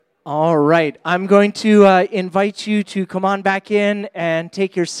All right, I'm going to invite you to come on back in and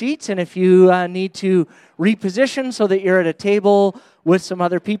take your seats. And if you need to reposition so that you're at a table with some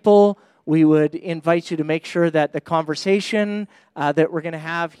other people, we would invite you to make sure that the conversation that we're going to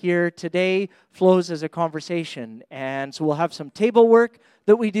have here today flows as a conversation. And so we'll have some table work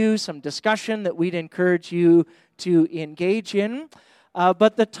that we do, some discussion that we'd encourage you to engage in.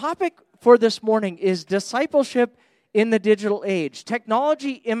 But the topic for this morning is discipleship in the digital age.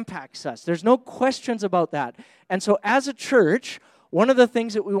 Technology impacts us. There's no questions about that. And so as a church, one of the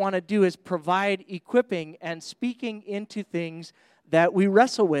things that we want to do is provide equipping and speaking into things that we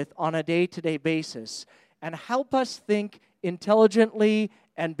wrestle with on a day-to-day basis and help us think intelligently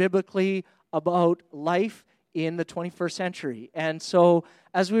and biblically about life in the 21st century. And so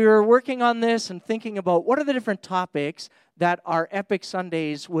as we were working on this and thinking about what are the different topics that our Epic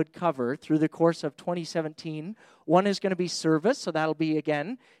Sundays would cover through the course of 2017, one is going to be service, so that'll be,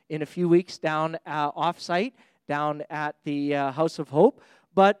 again, in a few weeks down off-site, down at the House of Hope.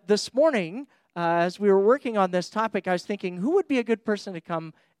 But this morning, as we were working on this topic, I was thinking, who would be a good person to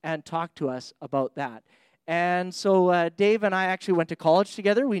come and talk to us about that? And so Dave and I actually went to college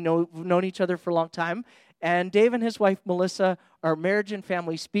together. We've known each other for a long time. And Dave and his wife, Melissa, are marriage and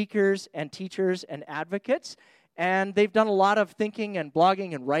family speakers and teachers and advocates. And they've done a lot of thinking and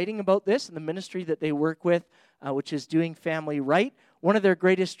blogging and writing about this in the ministry that they work with, which is Doing Family Right. One of their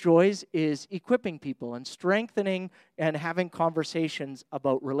greatest joys is equipping people and strengthening and having conversations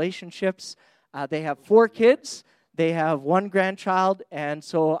about relationships. They have 4 kids. They have 1 grandchild. And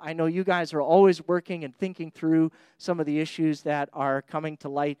so I know you guys are always working and thinking through some of the issues that are coming to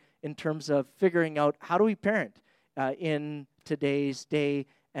light in terms of figuring out how do we parent in today's day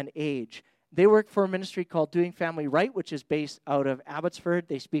and age. They work for a ministry called Doing Family Right, which is based out of Abbotsford.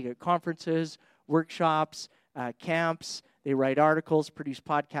 They speak at conferences, workshops, camps. They write articles, produce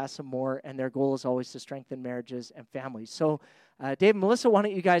podcasts, and more, and their goal is always to strengthen marriages and families. So, Dave and Melissa, why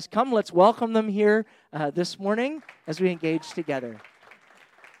don't you guys come? Let's welcome them here this morning as we engage together.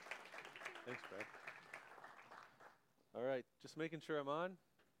 Thanks, Brad. All right, just making sure I'm on.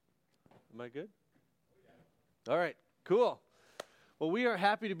 Am I good? All right, cool. Well, we are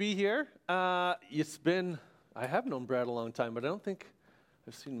happy to be here. I have known Brad a long time, but I don't think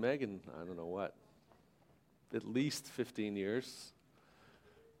I've seen Megan, I don't know what, at least 15 years.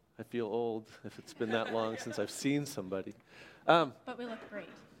 I feel old if it's been that long since I've seen somebody. But we look great.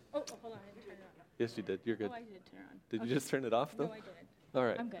 Oh, hold on, I didn't turn it on. Yes, you did. You're good. Oh, I did turn it on. Did you just turn it off, though? No, I didn't. All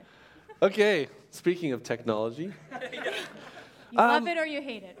right. I'm good. Okay, speaking of technology. You love it or you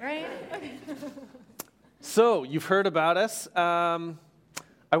hate it, right? So, you've heard about us.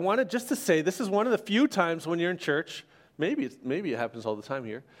 I wanted just to say this is one of the few times when you're in church, maybe it happens all the time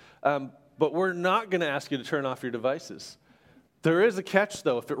here, but we're not going to ask you to turn off your devices. There is a catch,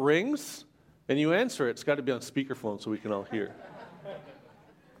 though. If it rings and you answer it, it's got to be on speakerphone so we can all hear.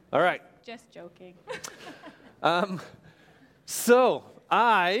 All right. Just joking. So,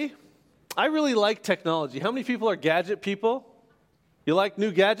 I really like technology. How many people are gadget people? You like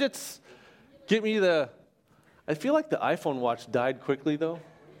new gadgets? Get me I feel like the iPhone watch died quickly, though.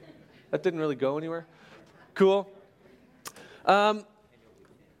 That didn't really go anywhere. Cool. New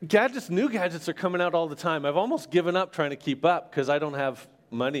gadgets are coming out all the time. I've almost given up trying to keep up because I don't have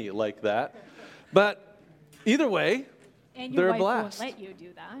money like that. But either way, they're a blast. And your wife won't let you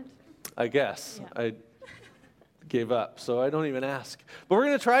do that. I guess. Yeah. I gave up, so I don't even ask. But we're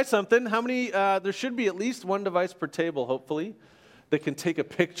going to try something. How many? There should be at least 1 device per table, hopefully, that can take a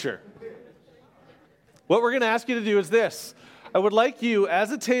picture. What we're going to ask you to do is this. I would like you,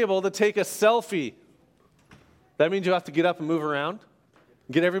 as a table, to take a selfie. That means you have to get up and move around.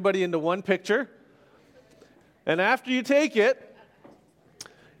 Get everybody into one picture. And after you take it,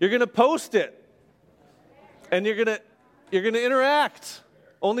 you're going to post it. And you're going to interact.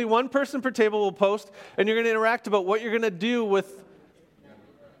 Only 1 person per table will post, and you're going to interact about what you're going to do with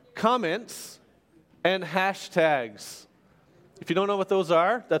comments and hashtags. If you don't know what those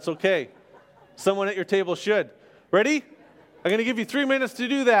are, that's okay. Someone at your table should. Ready? I'm going to give you 3 minutes to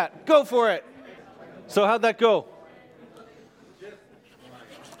do that. Go for it. So how'd that go?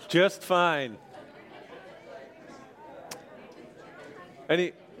 Just fine.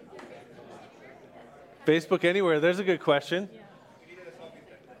 Any Facebook anywhere? There's a good question.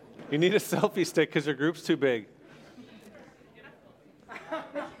 You need a selfie stick because your group's too big.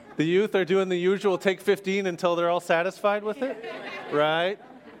 The youth are doing the usual take 15 until they're all satisfied with it? Right?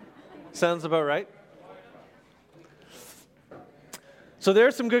 Sounds about right. So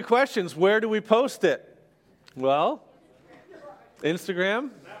there's some good questions. Where do we post it? Well, Instagram,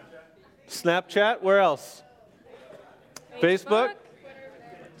 Snapchat, where else? Facebook,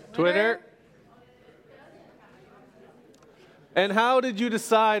 Twitter. And how did you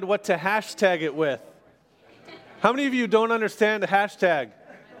decide what to hashtag it with? How many of you don't understand a hashtag?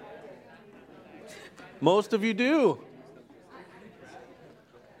 Most of you do.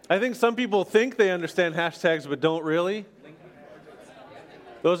 I think some people think they understand hashtags but don't really.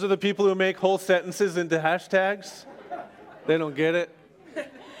 Those are the people who make whole sentences into hashtags. They don't get it.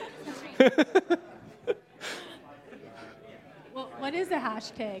 Well, what is a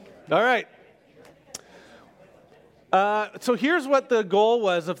hashtag? All right. So here's what the goal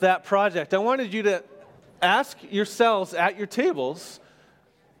was of that project. I wanted you to ask yourselves at your tables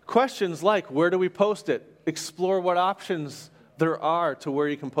questions like, where do we post it? Explore what options there are to where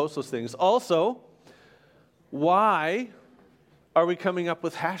you can post those things. Also, why are we coming up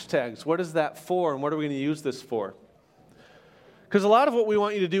with hashtags? What is that for, and what are we going to use this for? Because a lot of what we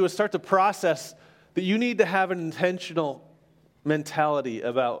want you to do is start to process that you need to have an intentional mentality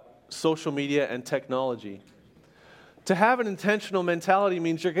about social media and technology. To have an intentional mentality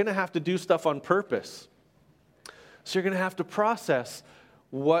means you're going to have to do stuff on purpose. So you're going to have to process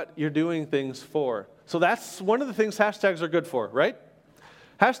what you're doing things for. So that's one of the things hashtags are good for, right?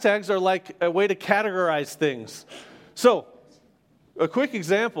 Hashtags are like a way to categorize things. So, a quick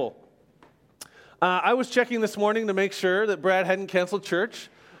example. I was checking this morning to make sure that Brad hadn't canceled church.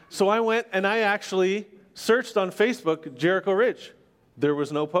 So I went and I actually searched on Facebook Jericho Ridge. There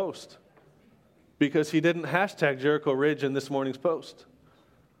was no post because he didn't hashtag Jericho Ridge in this morning's post.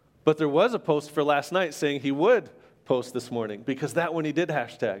 But there was a post for last night saying he would post this morning because that one he did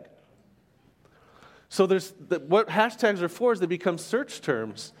hashtag. So what hashtags are for is they become search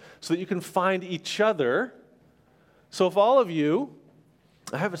terms so that you can find each other. So if all of you,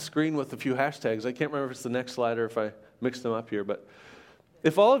 I have a screen with a few hashtags. I can't remember if it's the next slide or if I mixed them up here, but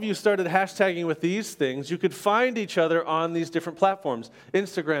if all of you started hashtagging with these things, you could find each other on these different platforms,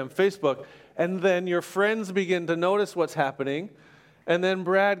 Instagram, Facebook, and then your friends begin to notice what's happening, and then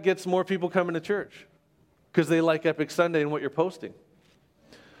Brad gets more people coming to church because they like Epic Sunday and what you're posting.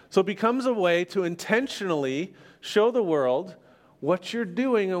 So it becomes a way to intentionally show the world what you're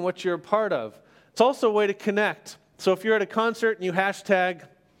doing and what you're a part of. It's also a way to connect. So if you're at a concert and you hashtag,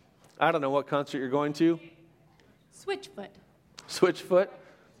 I don't know what concert you're going to. Switchfoot.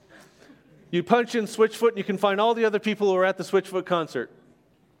 You punch in Switchfoot and you can find all the other people who are at the Switchfoot concert.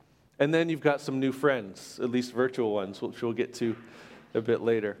 And then you've got some new friends, at least virtual ones, which we'll get to a bit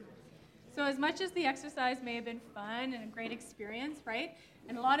later. So as much as the exercise may have been fun and a great experience, right?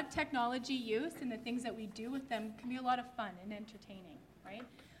 And a lot of technology use and the things that we do with them can be a lot of fun and entertaining, right?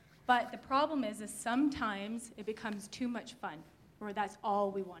 But the problem is sometimes it becomes too much fun, or that's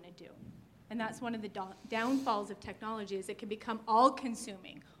all we want to do. And that's one of the downfalls of technology is it can become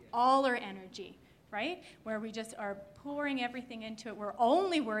all-consuming, all our energy, right? Where we just are pouring everything into it. We're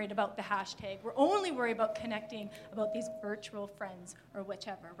only worried about the hashtag. We're only worried about connecting about these virtual friends or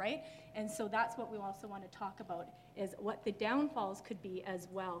whichever, right? And so that's what we also want to talk about is what the downfalls could be as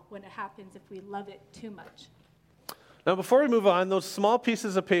well when it happens if we love it too much. Now, before we move on, those small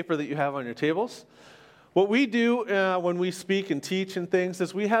pieces of paper that you have on your tables, what we do when we speak and teach and things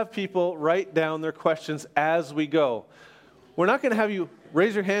is we have people write down their questions as we go. We're not going to have you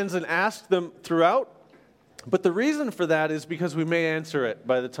raise your hands and ask them throughout, but the reason for that is because we may answer it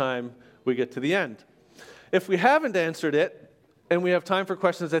by the time we get to the end. If we haven't answered it and we have time for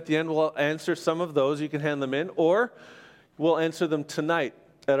questions at the end, we'll answer some of those. You can hand them in, or we'll answer them tonight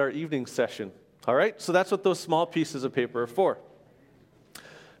at our evening session. All right? So that's what those small pieces of paper are for.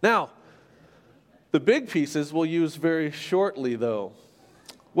 Now, the big pieces we'll use very shortly, though.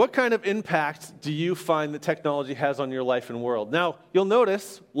 What kind of impact do you find that technology has on your life and world? Now, you'll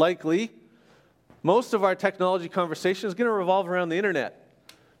notice, likely, most of our technology conversation is going to revolve around the internet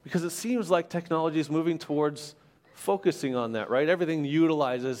because it seems like technology is moving towards focusing on that, right? Everything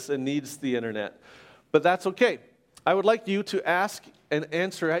utilizes and needs the internet. But that's okay. I would like you to ask and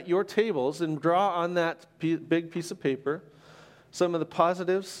answer at your tables and draw on that big piece of paper some of the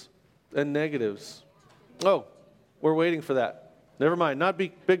positives and negatives. Oh, we're waiting for that. Never mind, not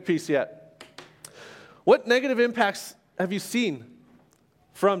big piece yet. What negative impacts have you seen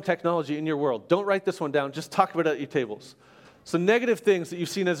from technology in your world? Don't write this one down, just talk about it at your tables. So negative things that you've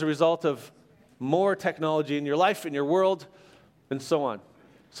seen as a result of more technology in your life, in your world, and so on.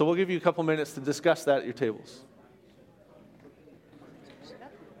 So we'll give you a couple minutes to discuss that at your tables.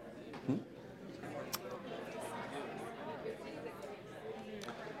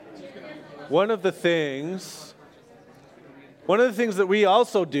 One of the things that we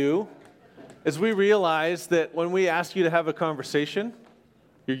also do is we realize that when we ask you to have a conversation,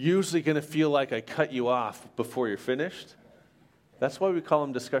 you're usually going to feel like I cut you off before you're finished. That's why we call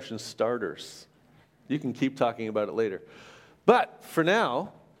them discussion starters. You can keep talking about it later. But for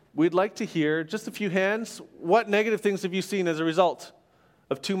now, we'd like to hear just a few hands. What negative things have you seen as a result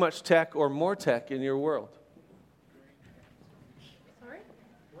of too much tech or more tech in your world? Sorry?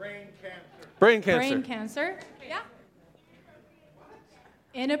 Brain cancer. Brain cancer. Brain cancer. Yeah.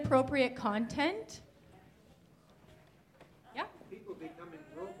 Inappropriate content. Yeah. People becoming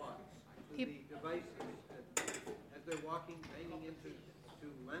robots with the devices as they're walking, banging into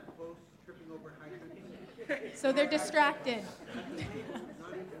lampposts, tripping over hydrants. So they're distracted. Not even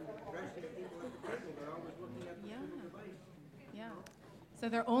addressing people at the table. They're always looking at the little device. Yeah. So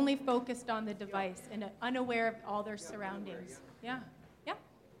they're only focused on the device and unaware of all their surroundings. Yeah. Yeah.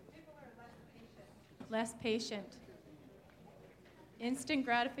 People are less patient. Less patient. Instant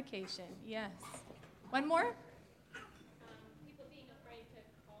gratification. Yes. One more? People being afraid to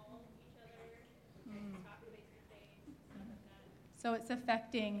call each other and talk face to face, stuff like that. So it's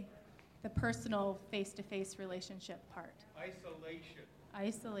affecting the personal face-to-face relationship part.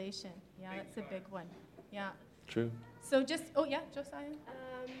 Isolation. Yeah, that's a big one. Yeah. True. So just, oh yeah, Josiah?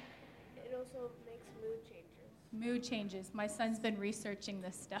 It also makes mood changes. Mood changes. My son's been researching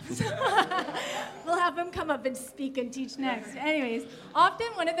this stuff. So we'll have him come up and speak and teach next. Anyways, often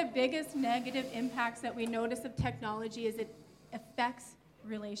one of the biggest negative impacts that we notice of technology is it affects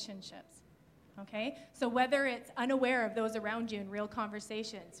relationships. Okay? So whether it's unaware of those around you in real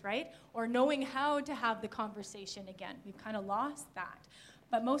conversations, right? Or knowing how to have the conversation again. We've kind of lost that.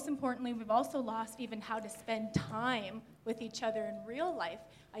 But most importantly, we've also lost even how to spend time with each other in real life.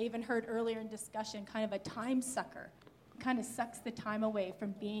 I even heard earlier in discussion kind of a time sucker. It kind of sucks the time away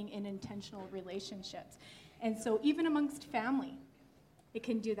from being in intentional relationships. And so even amongst family, it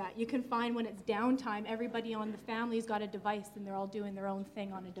can do that. You can find when it's downtime, everybody on the family's got a device and they're all doing their own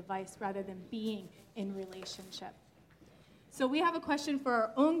thing on a device rather than being in relationship. So we have a question for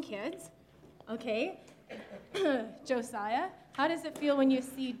our own kids. Okay, Josiah, how does it feel when you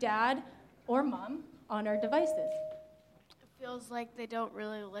see dad or mom on our devices? It feels like they don't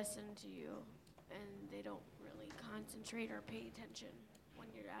really listen to you and they don't really concentrate or pay attention when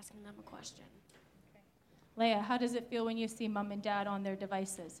you're asking them a question. Leah, how does it feel when you see mom and dad on their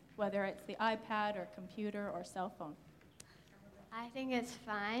devices, whether it's the iPad or computer or cell phone? I think it's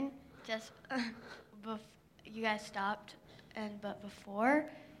fine. Just you guys stopped, but before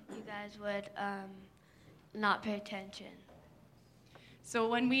you guys would not pay attention. So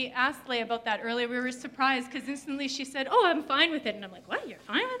when we asked Leah about that earlier, we were surprised because instantly she said, "Oh, I'm fine with it." And I'm like, "What? You're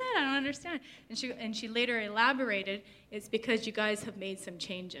fine with it? I don't understand." And she later elaborated, "It's because you guys have made some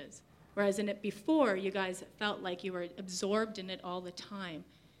changes. Whereas in it before, you guys felt like you were absorbed in it all the time."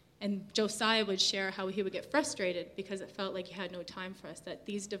 And Josiah would share how he would get frustrated because it felt like you had no time for us, that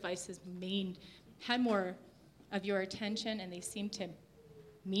these devices had more of your attention and they seemed to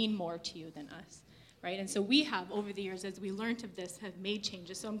mean more to you than us, right? And so we have, over the years, as we learned of this, have made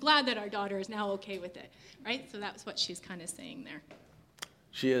changes. So I'm glad that our daughter is now okay with it, right? So that's what she's kind of saying there.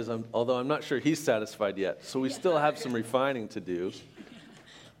 She is, although I'm not sure he's satisfied yet. So we still have some refining to do.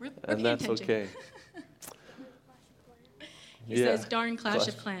 And that's okay. He says, darn Clash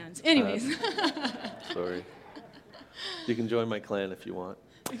of Clans. Anyways. Sorry. You can join my clan if you want.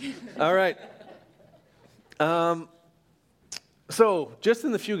 All right. So just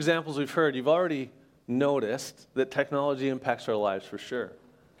in the few examples we've heard, you've already noticed that technology impacts our lives for sure.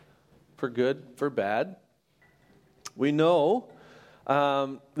 For good, for bad. We know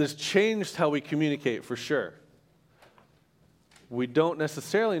this changed how we communicate for sure. We don't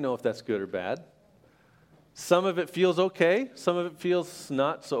necessarily know if that's good or bad. Some of it feels okay, some of it feels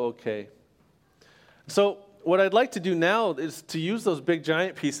not so okay. So what I'd like to do now is to use those big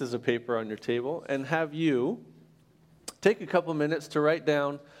giant pieces of paper on your table and have you take a couple minutes to write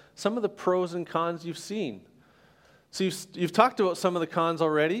down some of the pros and cons you've seen. So you've talked about some of the cons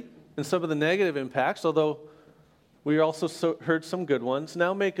already and some of the negative impacts, although we also heard some good ones.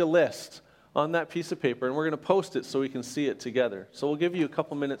 Now make a list on that piece of paper, and we're going to post it so we can see it together. So we'll give you a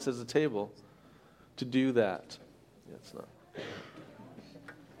couple minutes as a table to do that. Yeah, it's not.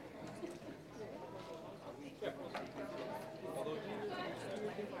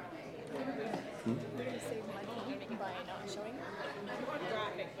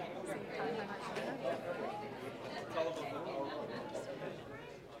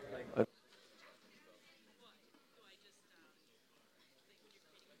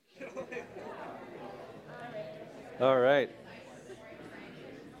 All right.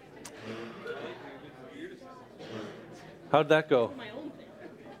 How'd that go?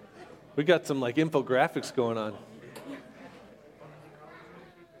 We got some infographics going on.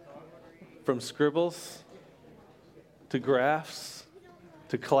 From Scribbles. to graphs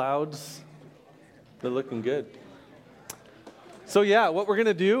to clouds. They're looking good. So yeah, what we're going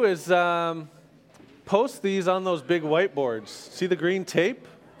to do is post these on those big whiteboards. See the green tape?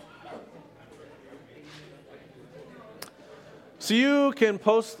 So you can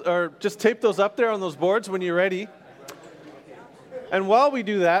post or just tape those up there on those boards when you're ready. And while we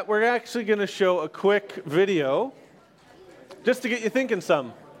do that, we're actually going to show a quick video just to get you thinking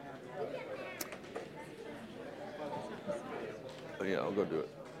some. Yeah, I'll go do it.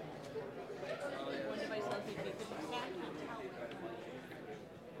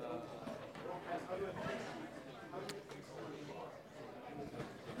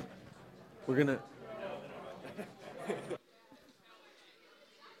 We're going to...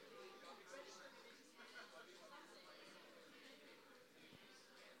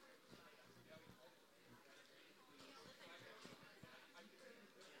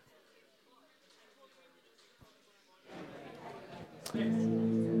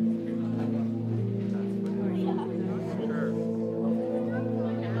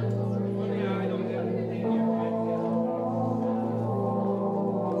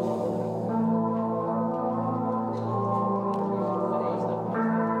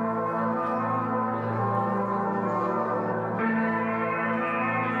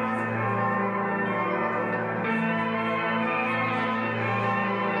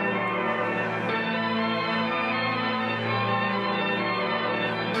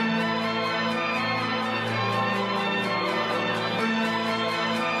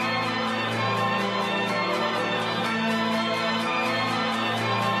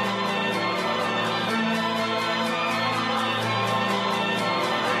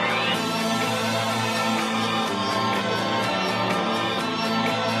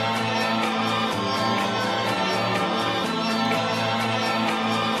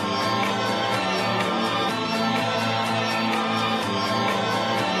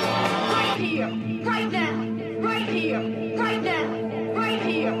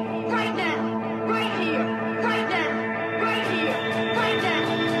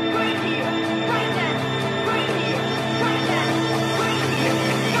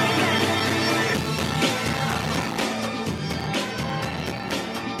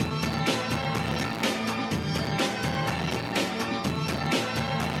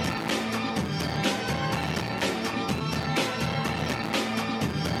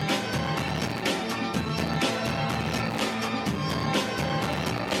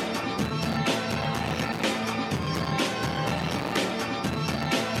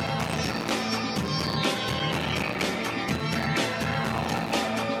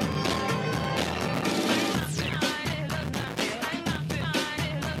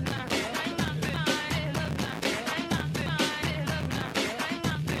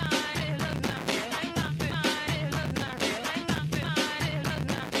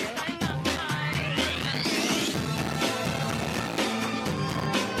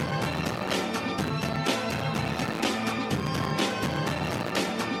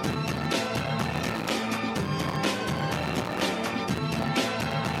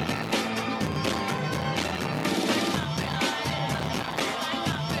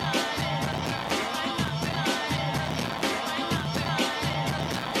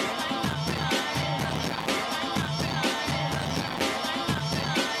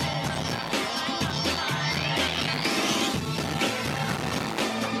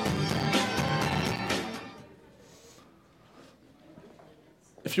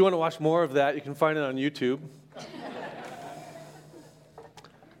 If you want to watch more of that, you can find it on YouTube.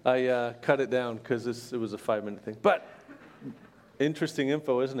 I cut it down because it was a 5-minute thing. But interesting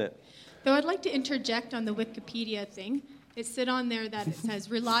info, isn't it? Though I'd like to interject on the Wikipedia thing. It said on there that it says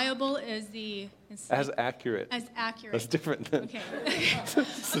reliable as the... As accurate. As accurate. That's different than... Okay.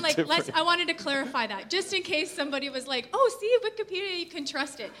 I wanted to clarify that, just in case somebody was like, oh, see, Wikipedia, you can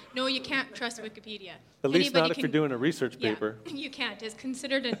trust it. No, you can't trust Wikipedia. At least not if you're doing a research paper. Yeah, you can't. It's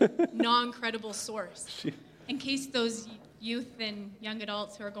considered a non-credible source. In case those youth and young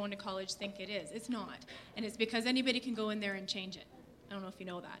adults who are going to college think it is. It's not. And it's because anybody can go in there and change it. I don't know if you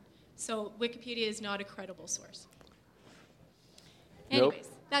know that. So Wikipedia is not a credible source. Anyways,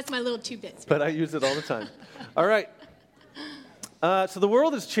 that's my little 2 bits. But I use it all the time. All right. So the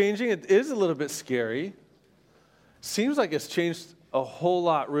world is changing. It is a little bit scary. Seems like it's changed a whole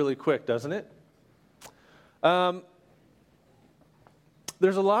lot really quick, doesn't it?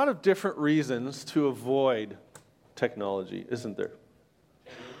 There's a lot of different reasons to avoid technology, isn't there?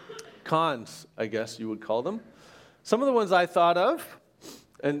 Cons, I guess you would call them. Some of the ones I thought of,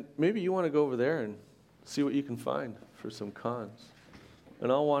 and maybe you want to go over there and see what you can find for some cons.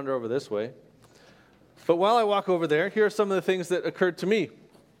 And I'll wander over this way. But while I walk over there, here are some of the things that occurred to me.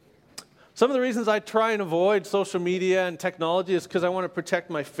 Some of the reasons I try and avoid social media and technology is because I want to protect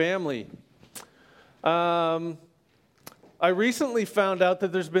my family. I recently found out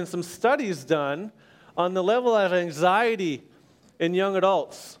that there's been some studies done on the level of anxiety in young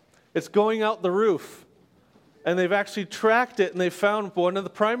adults. It's going out the roof. And they've actually tracked it, and they found one of the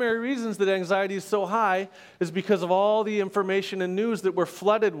primary reasons that anxiety is so high is because of all the information and news that we're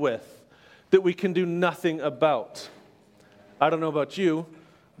flooded with that we can do nothing about. I don't know about you,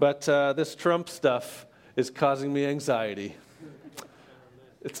 but this Trump stuff is causing me anxiety.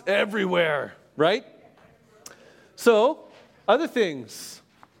 It's everywhere, right? So, other things.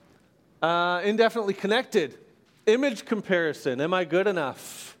 Indefinitely connected. Image comparison. Am I good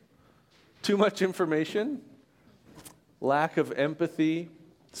enough? Too much information? Lack of empathy,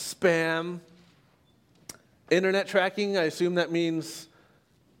 spam, internet tracking. I assume that means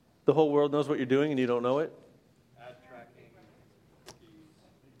the whole world knows what you're doing and you don't know it. Ad tracking.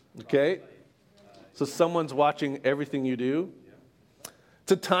 Okay. So someone's watching everything you do.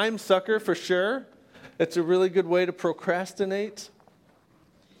 It's a time sucker for sure. It's a really good way to procrastinate.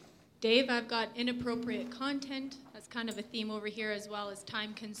 Dave, I've got inappropriate content. That's kind of a theme over here, as well as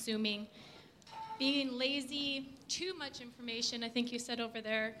time consuming. Being lazy, too much information, I think you said over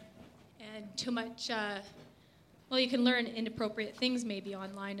there, and too much, you can learn inappropriate things maybe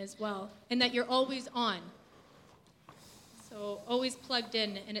online as well, and that you're always on. So always plugged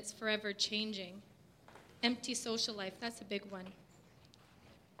in, and it's forever changing. Empty social life, that's a big one.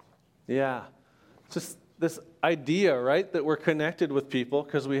 Yeah, just this idea, right, that we're connected with people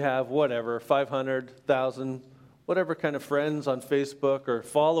because we have 500,000, whatever kind of friends on Facebook or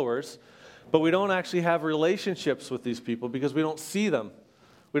followers. But we don't actually have relationships with these people because we don't see them.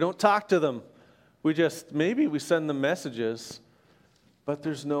 We don't talk to them. Maybe we send them messages, but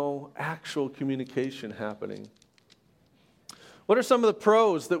there's no actual communication happening. What are some of the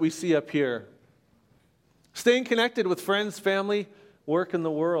pros that we see up here? Staying connected with friends, family, work, and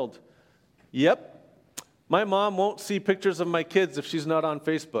the world. Yep. My mom won't see pictures of my kids if she's not on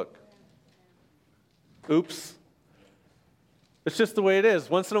Facebook. Oops. It's just the way it is.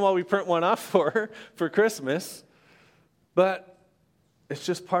 Once in a while we print one off for her for Christmas. But it's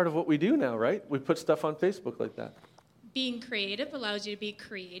just part of what we do now, right? We put stuff on Facebook like that. Being creative allows you to be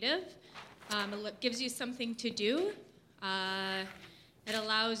creative. It gives you something to do. It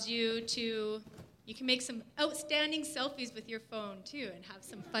allows you to, you can make some outstanding selfies with your phone too and have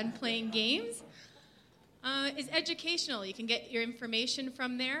some fun playing games. It's educational. You can get your information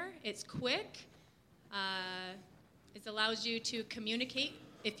from there. It's quick. It allows you to communicate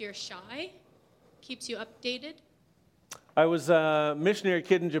if you're shy, keeps you updated. I was a missionary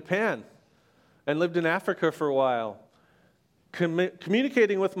kid in Japan and lived in Africa for a while.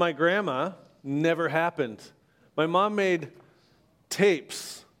 Communicating with my grandma never happened. My mom made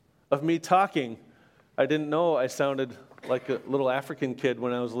tapes of me talking. I didn't know I sounded like a little African kid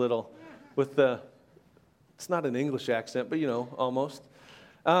when I was little with it's not an English accent, but almost.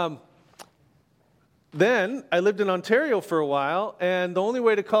 Then I lived in Ontario for a while, and the only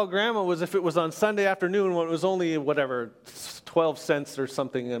way to call Grandma was if it was on Sunday afternoon when it was only, 12 cents or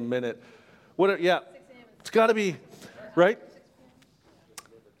something a minute. Yeah, it's got to be, right?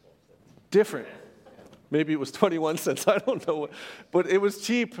 Different. Maybe it was 21 cents, I don't know. But it was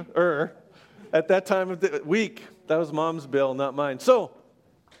cheaper at that time of the week. That was Mom's bill, not mine. So,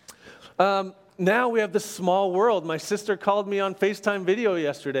 now we have this small world. My sister called me on FaceTime video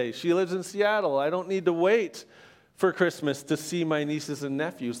yesterday. She lives in Seattle. I don't need to wait for Christmas to see my nieces and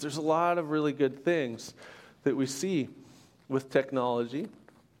nephews. There's a lot of really good things that we see with technology.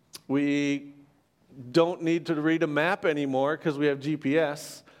 We don't need to read a map anymore because we have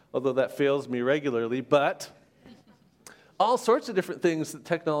GPS, although that fails me regularly. But all sorts of different things that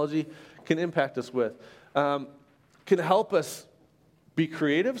technology can impact us with. Can help us be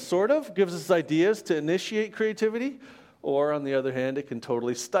creative, sort of, gives us ideas to initiate creativity, or on the other hand, it can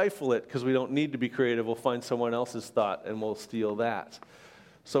totally stifle it because we don't need to be creative. We'll find someone else's thought and we'll steal that.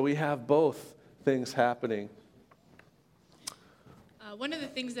 So we have both things happening. One of the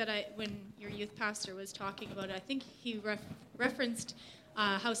things that when your youth pastor was talking about it, I think he referenced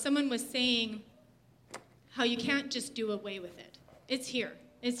how someone was saying how you can't just do away with it. It's here.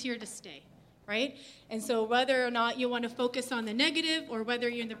 It's here to stay. Right? And so whether or not you want to focus on the negative or whether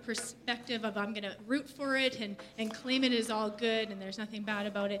you're in the perspective of I'm going to root for it and claim it is all good and there's nothing bad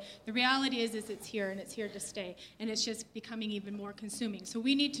about it, the reality is it's here and it's here to stay. And it's just becoming even more consuming. So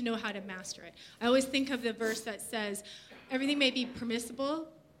we need to know how to master it. I always think of the verse that says, everything may be permissible,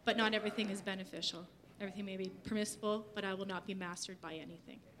 but not everything is beneficial. Everything may be permissible, but I will not be mastered by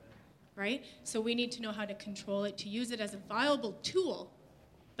anything. right? So we need to know how to control it, to use it as a viable tool,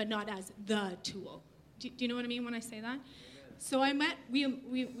 but not as the tool. Do you know what I mean when I say that? So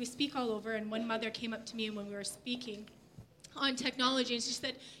we speak all over, and one mother came up to me when we were speaking on technology, and she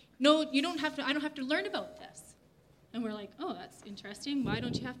said, no, I don't have to learn about this. And we're like, oh, that's interesting. Why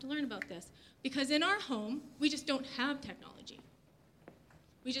don't you have to learn about this? Because in our home, we just don't have technology.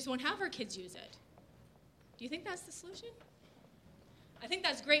 We just won't have our kids use it. Do you think that's the solution? I think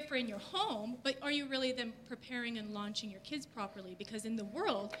that's great for in your home, but are you really then preparing and launching your kids properly? Because in the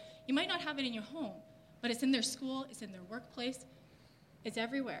world, you might not have it in your home, but it's in their school, it's in their workplace, it's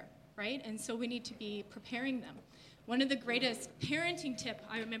everywhere, right? And so we need to be preparing them. One of the greatest parenting tip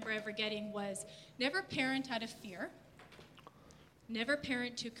I remember ever getting was never parent out of fear, never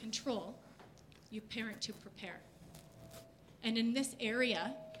parent to control, you parent to prepare. And in this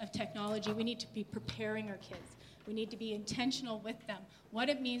area of technology, we need to be preparing our kids. We need to be intentional with them. What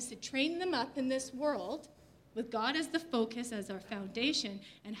it means to train them up in this world with God as the focus, as our foundation,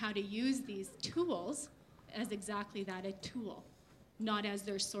 and how to use these tools as exactly that, a tool, not as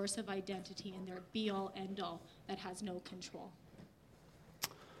their source of identity and their be-all, end-all that has no control.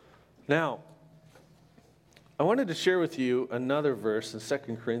 Now, I wanted to share with you another verse in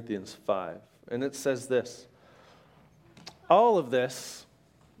 2 Corinthians 5, and it says this: all of this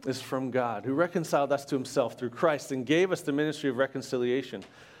is from God, who reconciled us to himself through Christ and gave us the ministry of reconciliation.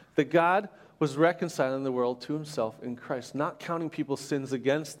 That God was reconciling the world to himself in Christ, not counting people's sins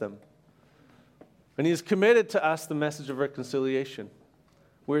against them. And he has committed to us the message of reconciliation.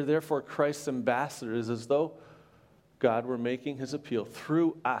 We're therefore Christ's ambassadors, as though God were making his appeal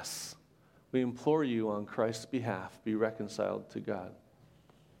through us. We implore you on Christ's behalf, be reconciled to God.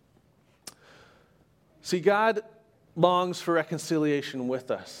 See, God longs for reconciliation with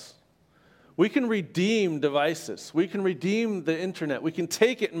us. We can redeem devices. We can redeem the internet. We can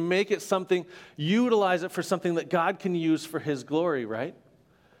take it and make it something, utilize it for something that God can use for his glory, right?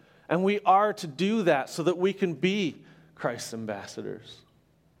 And we are to do that so that we can be Christ's ambassadors.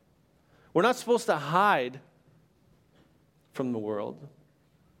 We're not supposed to hide from the world.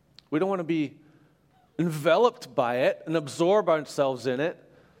 We don't want to be enveloped by it and absorb ourselves in it.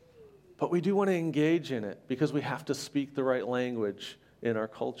 But we do want to engage in it because we have to speak the right language in our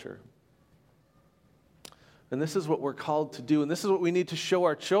culture. And this is what we're called to do. And this is what we need to show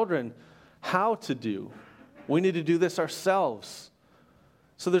our children how to do. We need to do this ourselves.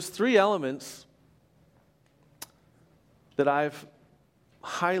 So there's 3 elements that I've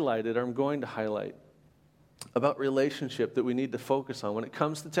highlighted, or I'm going to highlight, about relationship that we need to focus on when it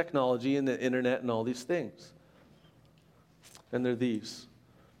comes to technology and the internet and all these things. And they're these.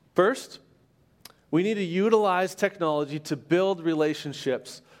 First, we need to utilize technology to build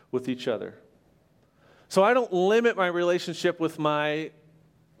relationships with each other. So I don't limit my relationship with my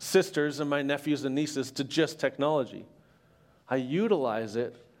sisters and my nephews and nieces to just technology. I utilize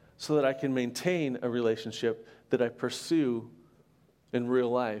it so that I can maintain a relationship that I pursue in real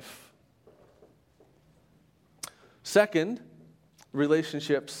life. Second,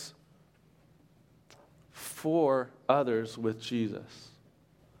 relationships for others with Jesus.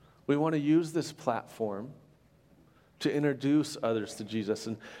 We want to use this platform to introduce others to Jesus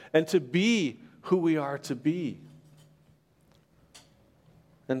and to be who we are to be.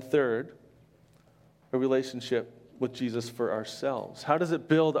 And third, a relationship with Jesus for ourselves. How does it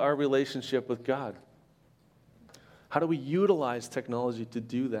build our relationship with God? How do we utilize technology to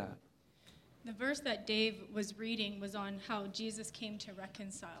do that? The verse that Dave was reading was on how Jesus came to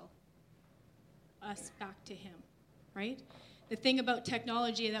reconcile us back to him, right? The thing about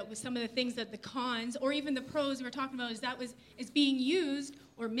technology, that was some of the things that the cons or even the pros we were talking about, is being used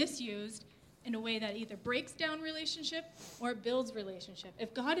or misused in a way that either breaks down relationship or builds relationship.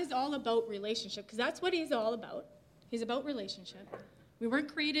 If God is all about relationship, because that's what he's all about. He's about relationship. We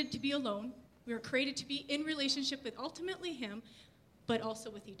weren't created to be alone. We were created to be in relationship with ultimately him, but also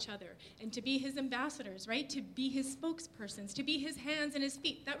with each other. And to be his ambassadors, right? To be his spokespersons, to be his hands and his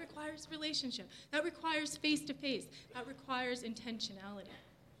feet. That requires relationship. That requires face-to-face. That requires intentionality,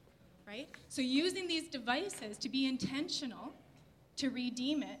 right? So using these devices to be intentional, to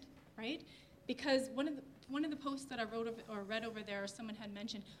redeem it, right? Because one of the posts that I read over there, someone had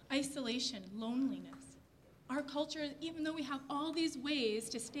mentioned isolation, loneliness. Our culture, even though we have all these ways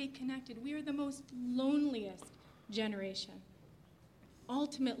to stay connected, we are the most loneliest generation.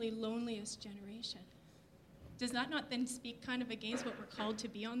 Ultimately loneliest generation. Does that not then speak kind of against what we're called to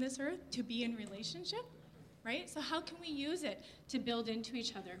be on this earth, to be in relationship, right? So how can we use it to build into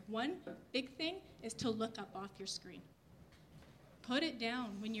each other? One big thing is to look up off your screen. Put it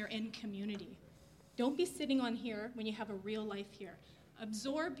down when you're in community. Don't be sitting on here when you have a real life here.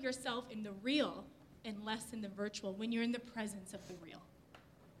 absorb yourself in the real and less in the virtual when you're in the presence of the real.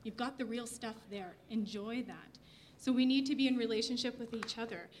 You've got the real stuff there. Enjoy that. So we need to be in relationship with each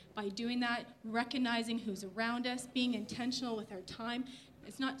other. By doing that, recognizing who's around us, being intentional with our time.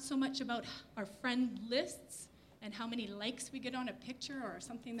 It's not so much about our friend lists and how many likes we get on a picture or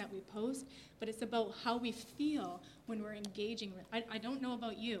something that we post, but it's about how we feel when we're engaging. I don't know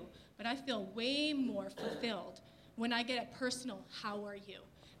about you, but I feel way more fulfilled when I get a personal "how are you?"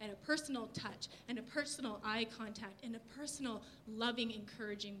 and a personal touch and a personal eye contact and a personal loving,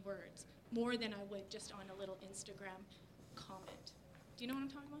 encouraging words, more than I would just on a little Instagram comment. Do you know what I'm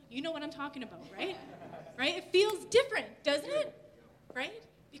talking about? You know what I'm talking about, right? Right? It feels different, doesn't it? Right?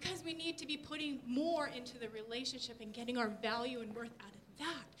 Because we need to be putting more into the relationship and getting our value and worth out of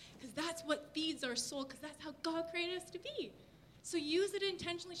that. Because that's what feeds our soul, because that's how God created us to be. So use it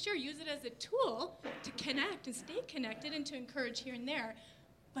intentionally. Sure, use it as a tool to connect and stay connected and to encourage here and there,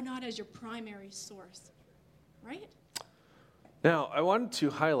 but not as your primary source. Right? Now, I wanted to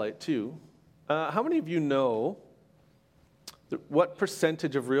highlight, too, how many of you know what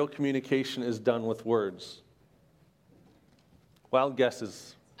percentage of real communication is done with words? Wild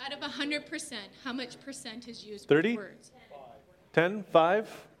guesses. Out of 100%, how much percent is used 30? with words? 10?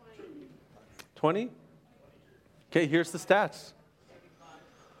 5? 20? Okay, here's the stats.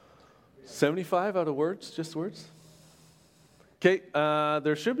 75 out of words, just words. Okay,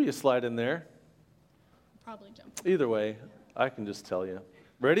 there should be a slide in there. Probably jump. Either way, I can just tell you.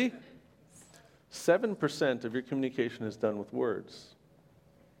 Ready? 7% of your communication is done with words.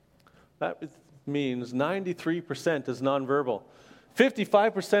 That means 93% is nonverbal.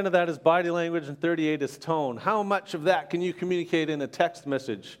 55% of that is body language and 38% is tone. How much of that can you communicate in a text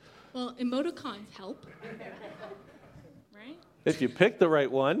message? Well, emoticons help, right? If you pick the right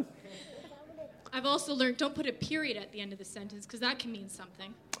one. I've also learned don't put a period at the end of the sentence because that can mean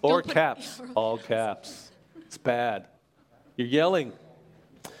something. Or Don't put- caps. or All caps. It's bad. You're yelling.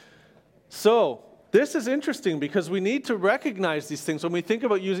 So, this is interesting because we need to recognize these things when we think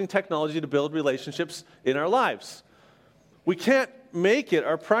about using technology to build relationships in our lives. We can't make it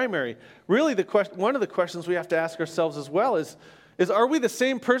our primary. Really, one of the questions we have to ask ourselves as well is are we the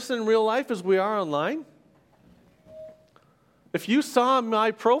same person in real life as we are online? If you saw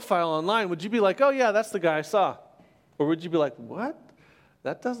my profile online, would you be like, oh yeah, that's the guy I saw? Or would you be like, what?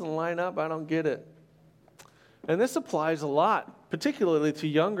 That doesn't line up, I don't get it. And this applies a lot, particularly to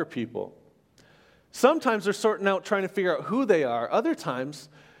younger people. Sometimes they're sorting out trying to figure out who they are. Other times,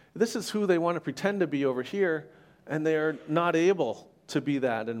 this is who they want to pretend to be over here, and they're not able to be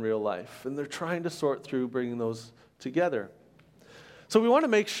that in real life. And they're trying to sort through bringing those together. So we want to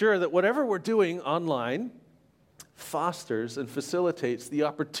make sure that whatever we're doing online fosters and facilitates the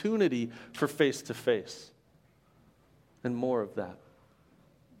opportunity for face-to-face. And more of that.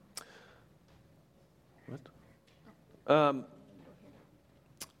 What?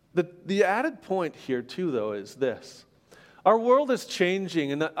 The added point here, too, though, is this. Our world is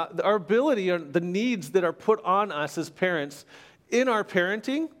changing, and our ability, the needs that are put on us as parents in our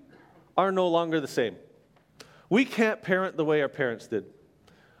parenting are no longer the same. We can't parent the way our parents did.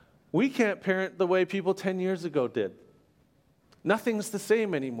 We can't parent the way people 10 years ago did. Nothing's the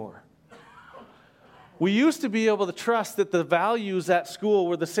same anymore. We used to be able to trust that the values at school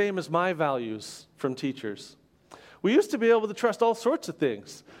were the same as my values from teachers. We used to be able to trust all sorts of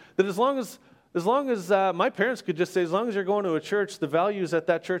things. That as long as my parents could just say, as long as you're going to a church, the values at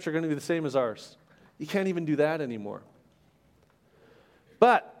that church are going to be the same as ours. You can't even do that anymore.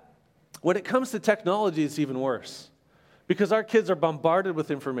 But when it comes to technology, it's even worse. Because our kids are bombarded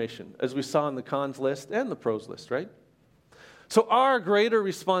with information, as we saw in the cons list and the pros list, right? So our greater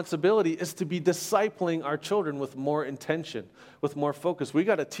responsibility is to be discipling our children with more intention, with more focus. We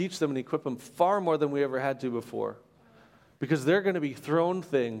got to teach them and equip them far more than we ever had to before. Because they're going to be thrown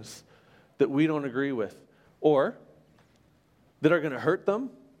things that we don't agree with, or that are going to hurt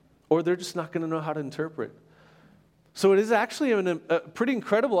them, or they're just not going to know how to interpret. So it is actually a pretty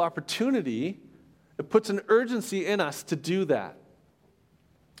incredible opportunity. It puts an urgency in us to do that.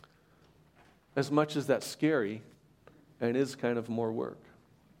 As much as that's scary, and is kind of more work.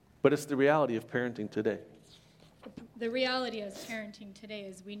 But it's the reality of parenting today. The reality of parenting today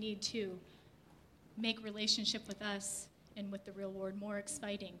is we need to make relationship with us and with the real world more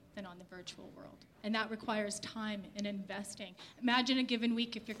exciting than on the virtual world. And that requires time and investing. Imagine a given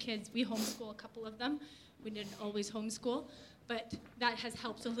week if your kids, we homeschool a couple of them. We didn't always homeschool, but that has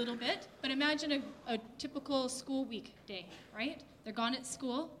helped a little bit. But imagine a typical school week day, right? They're gone at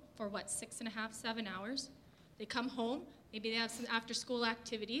school for 6.5, 7 hours. They come home, Maybe they have some after-school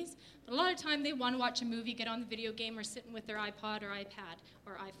activities, but a lot of time they want to watch a movie, get on the video game, or sitting with their iPod or iPad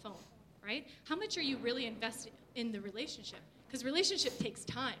or iPhone, right? How much are you really invested in the relationship? Because relationship takes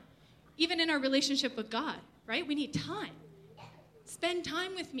time. Even in our relationship with God, right? We need time. Spend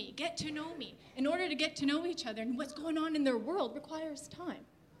time with me. Get to know me. In order to get to know each other and what's going on in their world requires time.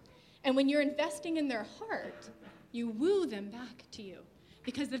 And when you're investing in their heart, you woo them back to you.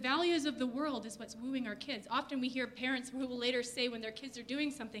 Because the values of the world is what's wooing our kids. Often we hear parents who will later say when their kids are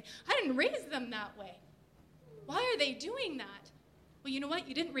doing something, I didn't raise them that way. Why are they doing that? Well, you know what?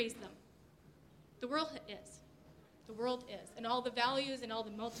 You didn't raise them. The world is. The world is. And all the values and all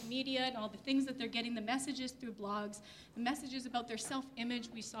the multimedia and all the things that they're getting, the messages through blogs, the messages about their self-image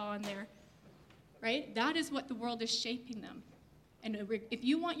we saw in there, right? That is what the world is shaping them. And if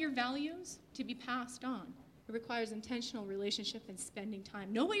you want your values to be passed on, it requires intentional relationship and spending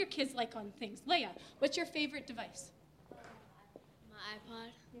time. Know what your kids like on things. Leia, what's your favorite device? My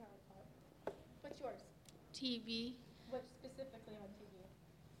iPod. Your iPod. What's yours? TV. What specifically on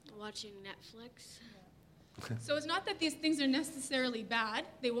TV? Watching Netflix. So it's not that these things are necessarily bad.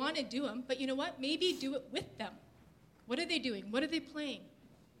 They want to do them, but you know what? Maybe do it with them. What are they doing? What are they playing?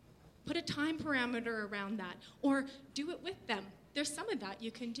 Put a time parameter around that, or do it with them. There's some of that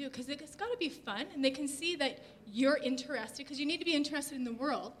you can do, because it's got to be fun, and they can see that you're interested, because you need to be interested in the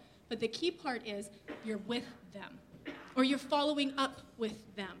world, but the key part is you're with them, or you're following up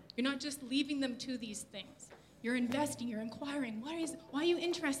with them. You're not just leaving them to these things. You're investing, you're inquiring. Why are you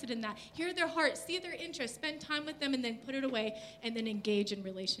interested in that? Hear their heart, see their interest, spend time with them, and then put it away, and then engage in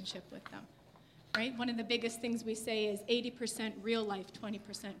relationship with them. Right? One of the biggest things we say is 80% real life, 20%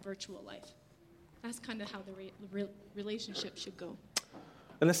 virtual life. That's kind of how the relationship should go.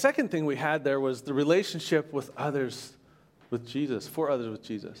 And the second thing we had there was the relationship with others with Jesus, for others with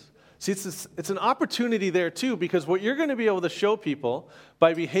Jesus. See, it's an opportunity there too, because what you're going to be able to show people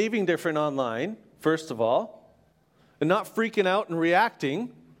by behaving different online, first of all, and not freaking out and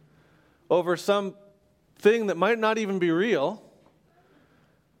reacting over some thing that might not even be real,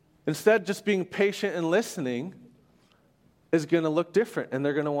 instead just being patient and listening, is going to look different, and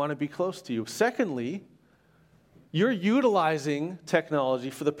they're going to want to be close to you. Secondly, you're utilizing technology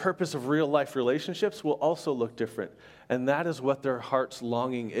for the purpose of real-life relationships will also look different, and that is what their heart's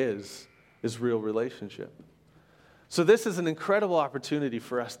longing is real relationship. So this is an incredible opportunity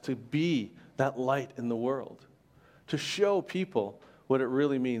for us to be that light in the world, to show people what it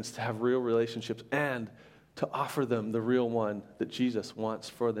really means to have real relationships and to offer them the real one that Jesus wants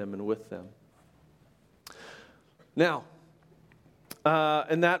for them and with them. Now,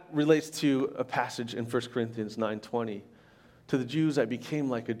 and that relates to a passage in 1 Corinthians 9:20. To the Jews I became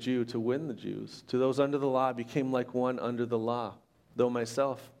like a Jew to win the Jews. To those under the law I became like one under the law, though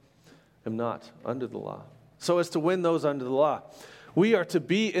myself am not under the law, so as to win those under the law. We are to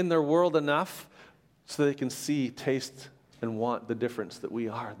be in their world enough so they can see, taste, and want the difference that we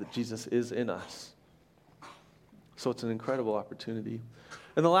are, that Jesus is in us. So it's an incredible opportunity.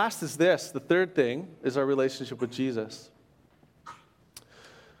 And the last is this. The third thing is our relationship with Jesus.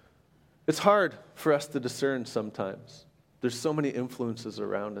 It's hard for us to discern sometimes. There's so many influences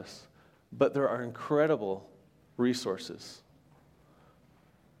around us, but there are incredible resources.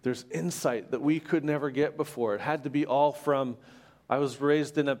 There's insight that we could never get before. It had to be all from, I was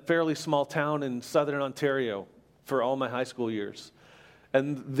raised in a fairly small town in southern Ontario for all my high school years.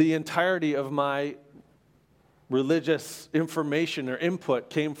 And the entirety of my religious information or input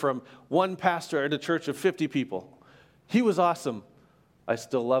came from one pastor at a church of 50 people. He was awesome. I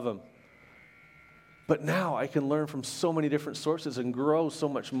still love him. But now I can learn from so many different sources and grow so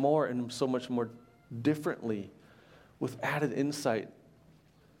much more and so much more differently with added insight.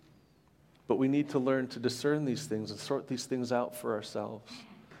 But we need to learn to discern these things and sort these things out for ourselves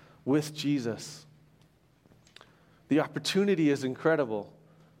with Jesus. The opportunity is incredible,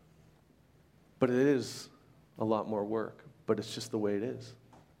 but it is a lot more work. But it's just the way it is.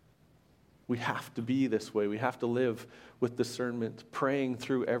 We have to be this way. We have to live with discernment, praying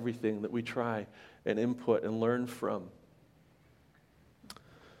through everything that we try and input and learn from.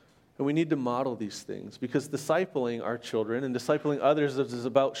 And we need to model these things, because discipling our children and discipling others is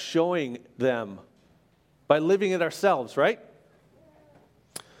about showing them by living it ourselves, right?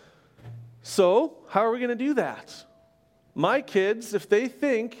 So, how are we going to do that? My kids, if they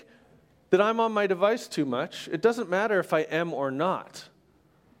think that I'm on my device too much, it doesn't matter if I am or not.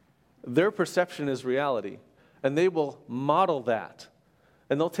 Their perception is reality, and they will model that,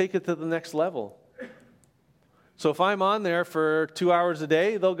 and they'll take it to the next level. So if I'm on there for 2 hours a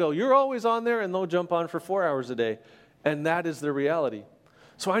day, they'll go, you're always on there, and they'll jump on for 4 hours a day, and that is their reality.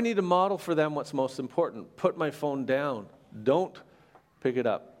 So I need to model for them what's most important. Put my phone down. Don't pick it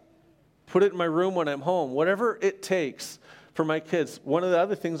up. Put it in my room when I'm home. Whatever it takes for my kids. One of the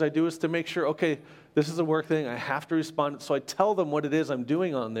other things I do is to make sure, okay, this is a work thing. I have to respond. So I tell them what it is I'm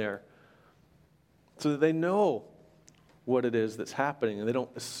doing on there so that they know what it is that's happening and they don't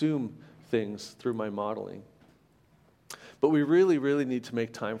assume things through my modeling. But we really, really need to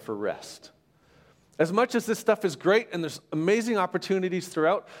make time for rest. As much as this stuff is great and there's amazing opportunities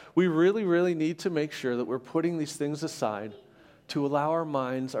throughout, we really, really need to make sure that we're putting these things aside to allow our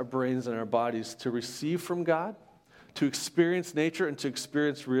minds, our brains, and our bodies to receive from God, to experience nature, and to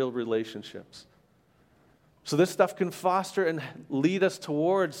experience real relationships. So this stuff can foster and lead us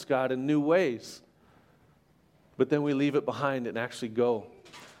towards God in new ways. But then we leave it behind and actually go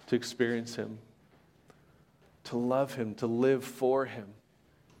to experience Him, to love Him, to live for Him,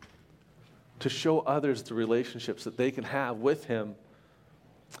 to show others the relationships that they can have with Him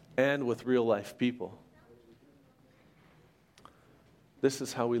and with real life people. This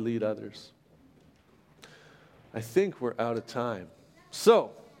is how we lead others. I think we're out of time.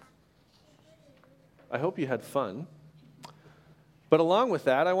 So, I hope you had fun. But along with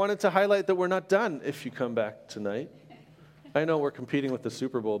that, I wanted to highlight that we're not done if you come back tonight. I know we're competing with the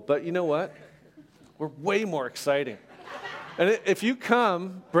Super Bowl, but you know what? We're way more exciting. And if you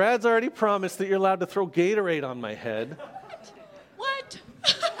come, Brad's already promised that you're allowed to throw Gatorade on my head. What?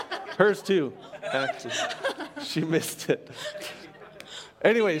 Hers too, actually. She missed it.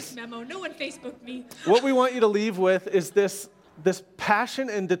 Anyways, Memo. No one Facebooked me. what we want you to leave with is this passion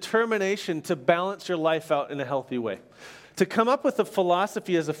and determination to balance your life out in a healthy way. To come up with a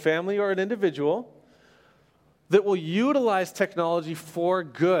philosophy as a family or an individual that will utilize technology for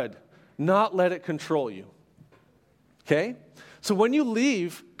good, not let it control you. Okay? So when you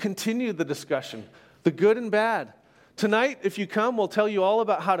leave, continue the discussion, the good and bad. Tonight, if you come, we'll tell you all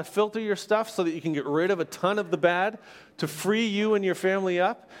about how to filter your stuff so that you can get rid of a ton of the bad, to free you and your family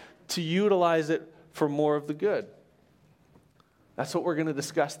up, to utilize it for more of the good. That's what we're going to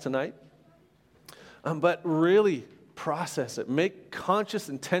discuss tonight. But really process it. Make conscious,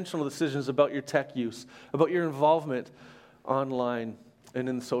 intentional decisions about your tech use, about your involvement online and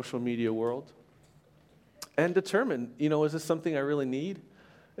in the social media world. And determine, is this something I really need?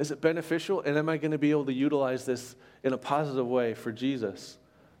 Is it beneficial? And am I going to be able to utilize this in a positive way for Jesus?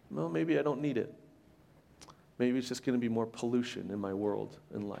 Well, maybe I don't need it. Maybe it's just going to be more pollution in my world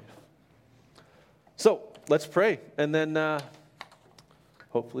and life. So, let's pray. And then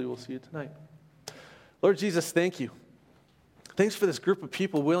hopefully we'll see you tonight. Lord Jesus, thank you. Thanks for this group of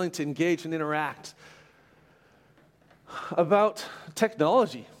people willing to engage and interact about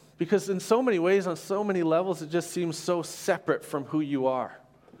technology. Because in so many ways, on so many levels, it just seems so separate from who you are.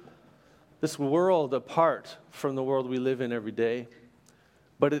 This world apart from the world we live in every day.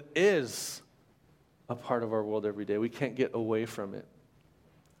 But it is a part of our world every day. We can't get away from it.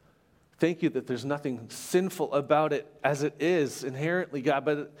 Thank you that there's nothing sinful about it as it is inherently, God,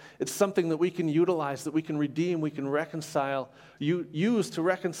 but it's something that we can utilize, that we can redeem, we can reconcile, use to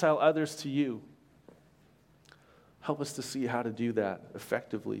reconcile others to you. Help us to see how to do that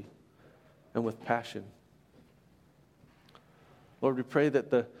effectively and with passion. Lord, we pray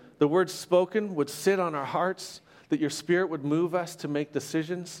that the words spoken would sit on our hearts, that your Spirit would move us to make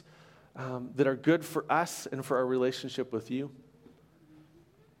decisions that are good for us and for our relationship with you.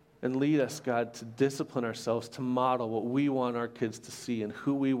 And lead us, God, to discipline ourselves, to model what we want our kids to see and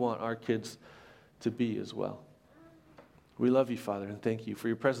who we want our kids to be as well. We love you, Father, and thank you for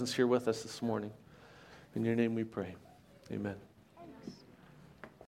your presence here with us this morning. In your name we pray. Amen.